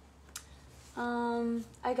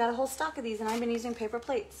 I got a whole stock of these and I've been using paper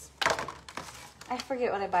plates. I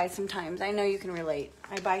forget what I buy sometimes. I know you can relate.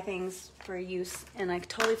 I buy things for use and I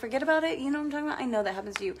totally forget about it. You know what I'm talking about? I know that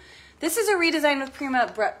happens to you. This is a Redesign with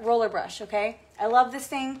Prima roller brush, okay? I love this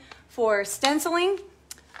thing for stenciling.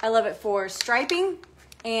 I love it for striping.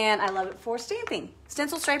 And I love it for stamping.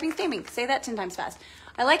 Stencil, striping, stamping. Say that 10 times fast.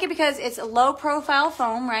 I like it because it's a low profile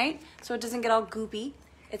foam, right? So it doesn't get all goopy.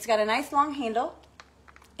 It's got a nice long handle.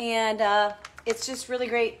 And it's just really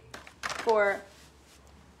great for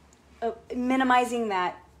minimizing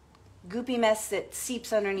that goopy mess that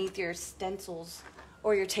seeps underneath your stencils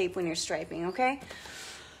or your tape when you're striping, okay?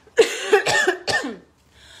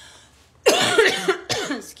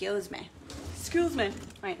 Excuse me. Excuse me. All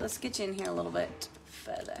right, let's get you in here a little bit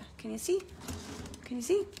further. Can you see? Can you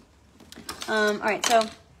see? All right, so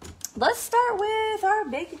let's start with our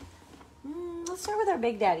big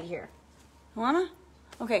daddy here. Wanna?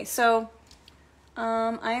 Okay, so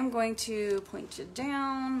I am going to point you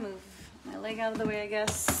down, move my leg out of the way, I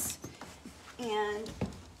guess. And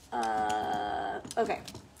okay,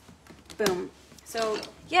 boom. So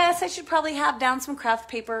yes, I should probably have down some craft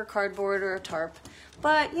paper, cardboard, or a tarp.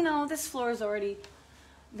 But you know, this floor is already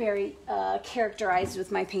very characterized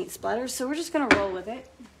with my paint splatters, so we're just gonna roll with it.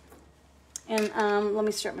 And let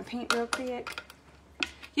me start my paint real quick.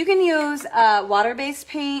 You can use water-based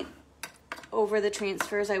paint over the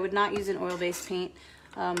transfers. I would not use an oil-based paint.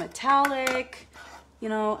 Metallic, you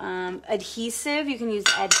know, adhesive. You can use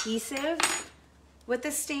adhesive with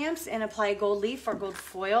the stamps and apply gold leaf or gold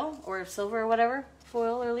foil or silver or whatever,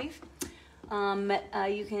 foil or leaf.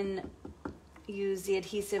 You can use the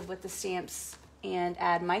adhesive with the stamps and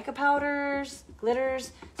add mica powders,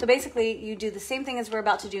 glitters. So basically you do the same thing as we're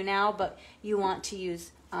about to do now, but you want to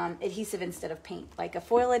use adhesive instead of paint, like a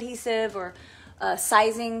foil adhesive or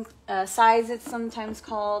size it's sometimes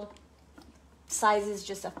called. Size is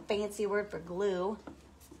just a fancy word for glue.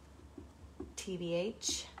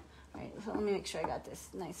 TBH. All right, so let me make sure I got this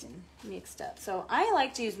nice and mixed up. So I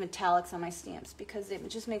like to use metallics on my stamps because it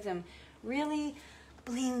just makes them really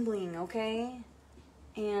bling bling, okay?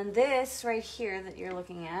 And this right here that you're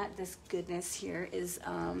looking at, this goodness here, is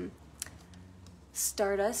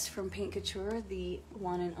Stardust from Paint Couture, the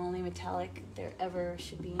one and only metallic there ever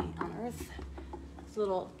should be on Earth. It's a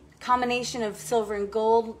little combination of silver and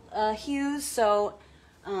gold hues, so,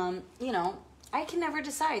 you know, I can never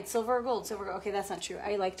decide silver or gold. Silver, okay, that's not true.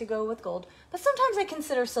 I like to go with gold, but sometimes I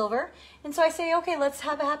consider silver, and so I say, okay, let's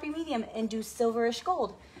have a happy medium and do silverish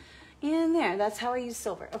gold. And there, that's how I use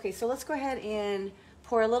silver. Okay, so let's go ahead and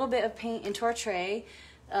pour a little bit of paint into our tray,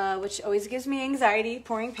 which always gives me anxiety,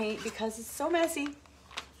 pouring paint, because it's so messy.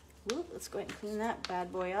 Whoop, let's go ahead and clean that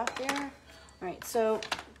bad boy off there. All right, so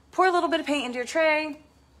pour a little bit of paint into your tray.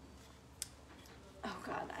 Oh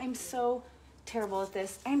God, I'm so terrible at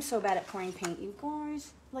this. I'm so bad at pouring paint, you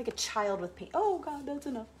guys. I'm like a child with paint. Oh God, that's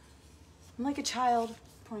enough. I'm like a child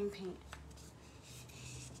pouring paint.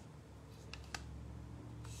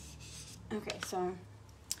 Okay, so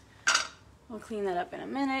we'll clean that up in a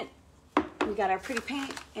minute. We got our pretty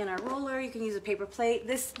paint and our roller. You can use a paper plate.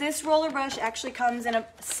 This roller brush actually comes in a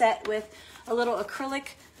set with a little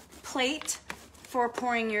acrylic plate for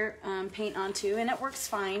pouring your paint onto, and it works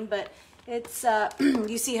fine, but it's,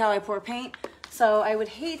 you see how I pour paint? So I would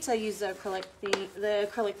hate to use the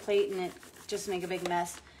acrylic plate and it just make a big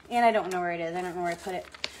mess. And I don't know where it is. I don't know where I put it.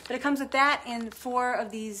 But it comes with that and 4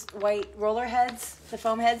 of these white roller heads, the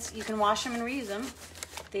foam heads. You can wash them and reuse them.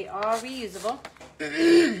 They are reusable.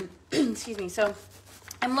 Excuse me. So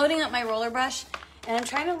I'm loading up my roller brush, and I'm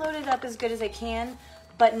trying to load it up as good as I can,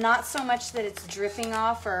 but not so much that it's dripping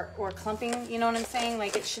off or clumping. You know what I'm saying?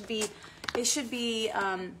 Like it should be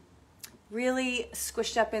really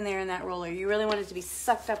squished up in there in that roller. You really want it to be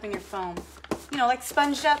sucked up in your foam. You know, like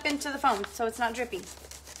sponged up into the foam so it's not drippy.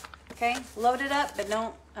 Okay, load it up, but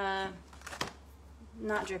don't,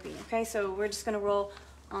 not drippy. Okay, so we're just gonna roll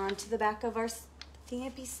onto the back of our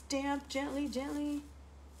stampy stamp gently, gently.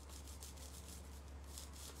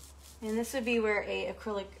 And this would be where a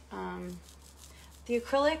acrylic, the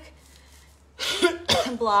acrylic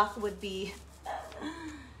block would be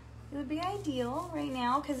it would be ideal right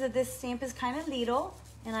now because this stamp is kind of little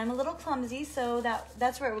and I'm a little clumsy, so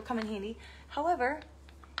that's where it would come in handy. However,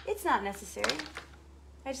 it's not necessary.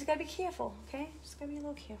 I just gotta be careful, okay? Just gotta be a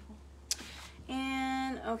little careful.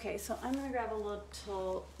 And okay, so I'm gonna grab a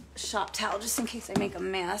little shop towel just in case I make a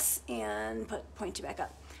mess and point you back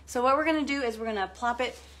up. So what we're gonna do is we're gonna plop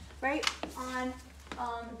it right on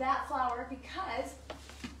that flower because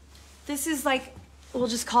this is like, we'll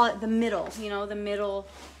just call it the middle, you know, the middle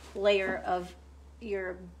layer of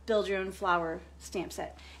your build your own flower stamp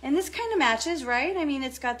set. And this kind of matches, right? I mean,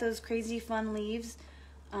 it's got those crazy fun leaves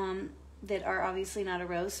that are obviously not a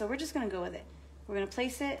rose, so we're just gonna go with it. We're gonna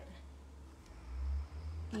place it,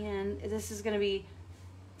 and this is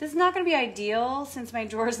not gonna be ideal since my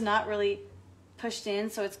drawer is not really pushed in,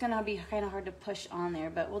 so it's gonna be kind of hard to push on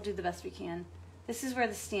there, but we'll do the best we can. This is where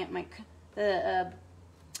the stamp the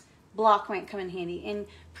block might come in handy. And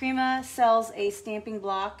Prima sells a stamping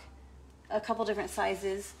block, a couple different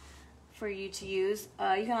sizes for you to use.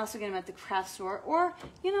 You can also get them at the craft store, or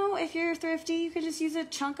you know, if you're thrifty, you could just use a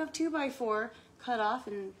chunk of 2x4 cut off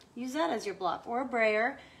and use that as your block, or a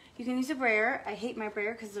brayer. You can use a brayer. I hate my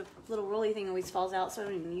brayer because the little rolly thing always falls out, so I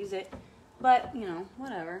don't even use it. But you know,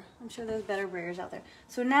 whatever. I'm sure there's better brayers out there.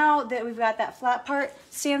 So now that we've got that flat part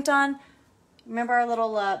stamped on, remember our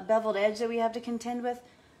little beveled edge that we have to contend with?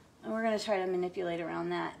 And we're going to try to manipulate around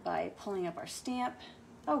that by pulling up our stamp.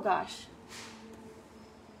 Oh gosh.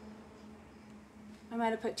 I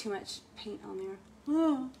might have put too much paint on there.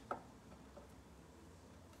 Oh.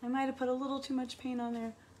 I might have put a little too much paint on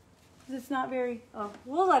there. It's not very, oh,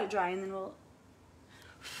 we'll let it dry and then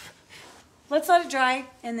let's let it dry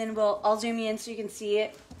and then I'll zoom you in so you can see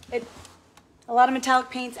it. A lot of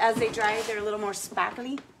metallic paints, as they dry, they're a little more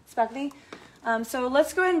spackly. So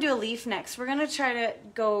let's go ahead and do a leaf next. We're gonna try to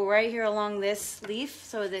go right here along this leaf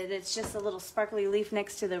so that it's just a little sparkly leaf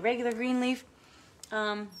next to the regular green leaf.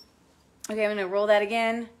 Okay, I'm gonna roll that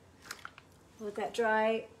again, let that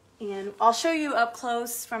dry, and I'll show you up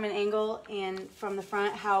close from an angle and from the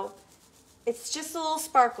front how it's just a little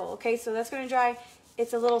sparkle. Okay, so that's gonna dry.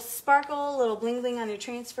 It's a little sparkle, a little bling bling on your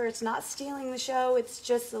transfer. It's not stealing the show, it's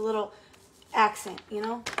just a little accent, you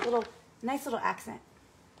know, nice little accent.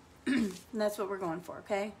 And that's what we're going for,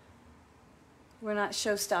 okay? We're not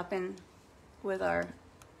show stopping with our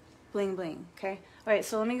bling bling, okay? All right,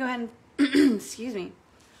 so let me go ahead and, excuse me.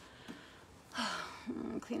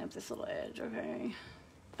 Clean up this little edge, okay?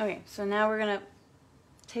 Okay, so now we're gonna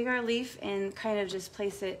take our leaf and kind of just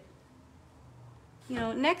place it, you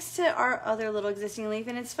know, next to our other little existing leaf.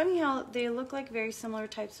 And it's funny how they look like very similar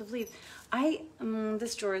types of leaves.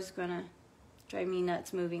 This drawer is gonna drive me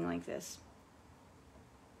nuts moving like this.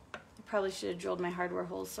 I probably should have drilled my hardware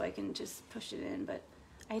holes so I can just push it in, but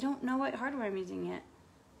I don't know what hardware I'm using yet.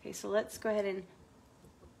 Okay, so let's go ahead and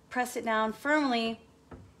press it down firmly.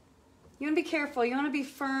 You want to be careful. You want to be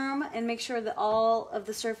firm and make sure that all of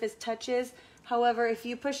the surface touches. However, if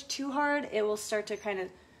you push too hard, it will start to kind of,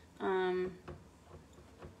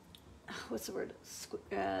 what's the word?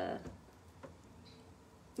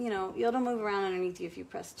 You know, it'll move around underneath you if you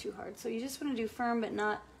press too hard. So you just want to do firm, but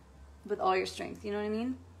not with all your strength. You know what I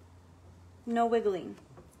mean? No wiggling.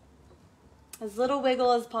 As little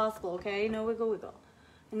wiggle as possible, okay? No wiggle, wiggle.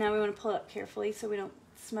 And now we want to pull it up carefully so we don't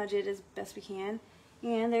smudge it as best we can.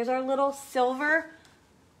 And there's our little silver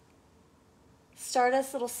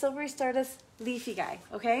stardust, little silvery stardust leafy guy,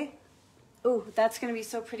 okay? Ooh, that's going to be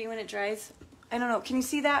so pretty when it dries. I don't know. Can you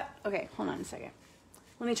see that? Okay, hold on a second.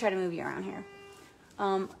 Let me try to move you around here.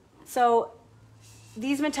 So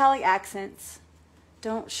these metallic accents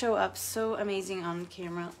don't show up so amazing on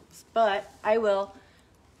camera, but I will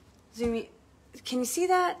zoom you. Can you see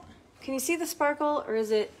that? Can you see the sparkle, or is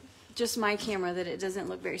it just my camera that it doesn't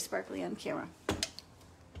look very sparkly on camera?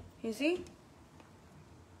 You see?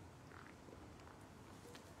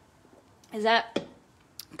 Is that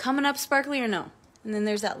coming up sparkly or no? And then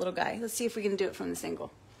there's that little guy. Let's see if we can do it from this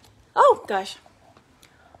angle. Oh, gosh.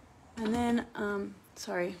 And then,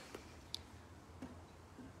 sorry.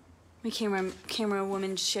 My camera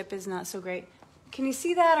womanship is not so great. Can you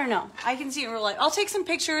see that or no? I can see it in real life. I'll take some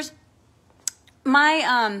pictures.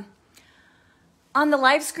 My, on the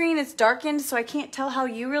live screen, it's darkened, so I can't tell how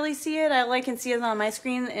you really see it. I can see it on my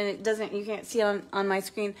screen, and it doesn't. You can't see it on my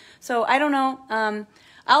screen. So I don't know.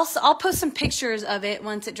 I'll post some pictures of it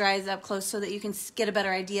once it dries up close, so that you can get a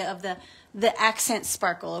better idea of the accent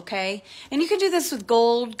sparkle. Okay, and you can do this with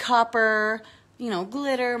gold, copper, you know,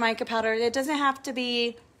 glitter, mica powder. It doesn't have to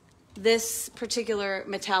be this particular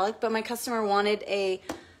metallic, but my customer wanted a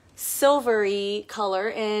silvery color,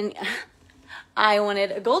 and I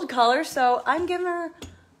wanted a gold color, so I'm giving her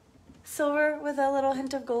silver with a little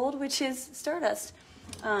hint of gold, which is stardust.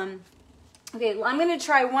 Okay, well, I'm gonna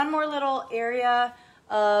try one more little area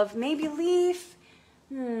of maybe leaf,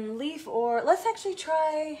 or let's actually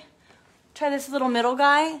try this little middle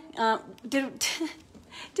guy.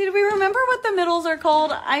 Did we remember what the middles are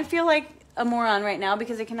called? I feel like a moron right now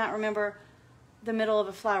because I cannot remember the middle of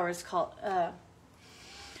a flower is called.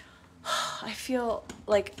 I feel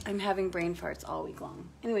like I'm having brain farts all week long.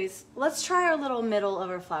 Anyways, let's try our little middle of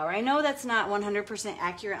our flower. I know that's not 100%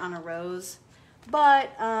 accurate on a rose, but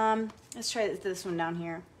let's try this one down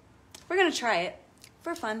here. We're gonna try it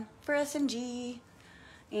for fun, for SMG.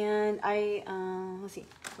 And let's see,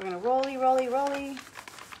 we're gonna rolly. Rolly.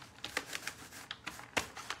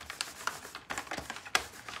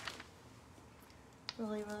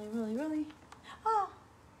 Oh,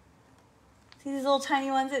 see these little tiny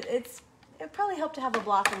ones? It probably helped to have a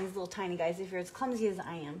block on these little tiny guys if you're as clumsy as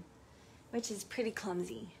I am, which is pretty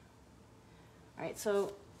clumsy. All right,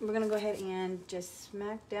 so we're gonna go ahead and just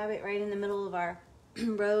smack dab it right in the middle of our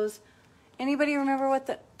rose. Anybody remember what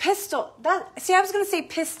the pistil? See, I was gonna say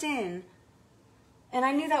piston, and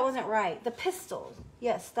I knew that wasn't right. The pistil,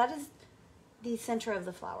 yes, that is the center of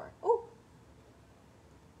the flower. Oh.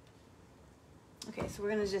 Okay, so we're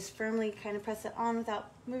gonna just firmly kind of press it on without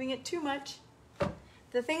moving it too much.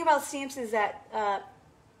 The thing about stamps is that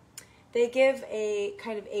they give a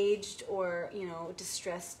kind of aged or, you know,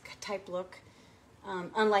 distressed type look.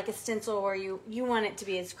 Unlike a stencil where you want it to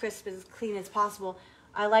be as crisp, as clean as possible.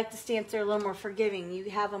 I like the stamps that are a little more forgiving. You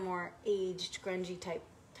have a more aged, grungy type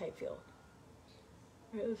feel.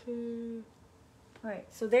 Alright,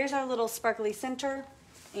 so there's our little sparkly center,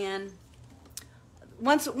 and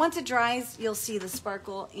once it dries, you'll see the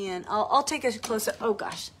sparkle, and I'll take a close-up. Oh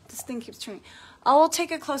gosh, this thing keeps turning. I'll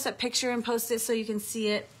take a close-up picture and post it so you can see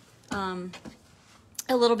it a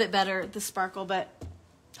little bit better, the sparkle, but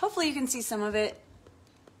hopefully you can see some of it.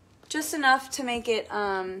 Just enough to make it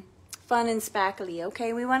fun and spackly,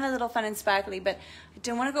 okay? We want a little fun and spackly, but I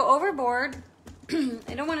don't want to go overboard.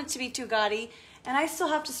 I don't want it to be too gaudy, and I still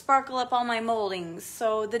have to sparkle up all my moldings.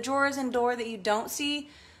 So the drawers and door that you don't see,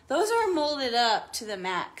 those are molded up to the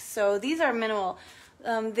max. So these are minimal.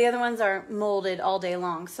 The other ones are molded all day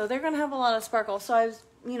long, so they're gonna have a lot of sparkle. So I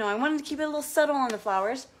wanted to keep it a little subtle on the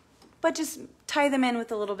flowers, but just tie them in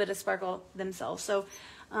with a little bit of sparkle themselves. So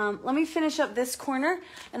let me finish up this corner,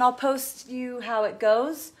 and I'll post you how it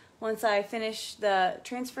goes once I finish the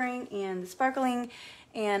transferring and the sparkling,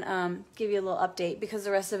 and give you a little update, because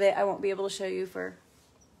the rest of it I won't be able to show you for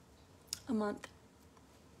a month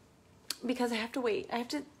because I have to wait. I have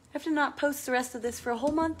to not post the rest of this for a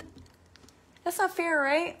whole month. That's not fair,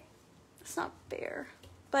 right? It's not fair,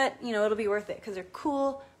 but you know, it'll be worth it because they're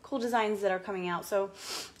cool designs that are coming out. So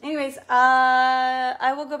anyways,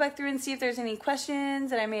 I will go back through and see if there's any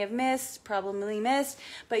questions that I may have missed, probably missed,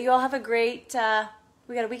 but you all have a great,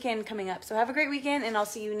 we got a weekend coming up. So have a great weekend, and I'll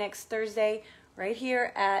see you next Thursday right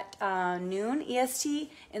here at noon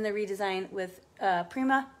EST in the Redesign with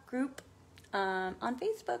Prima group on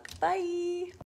Facebook. Bye.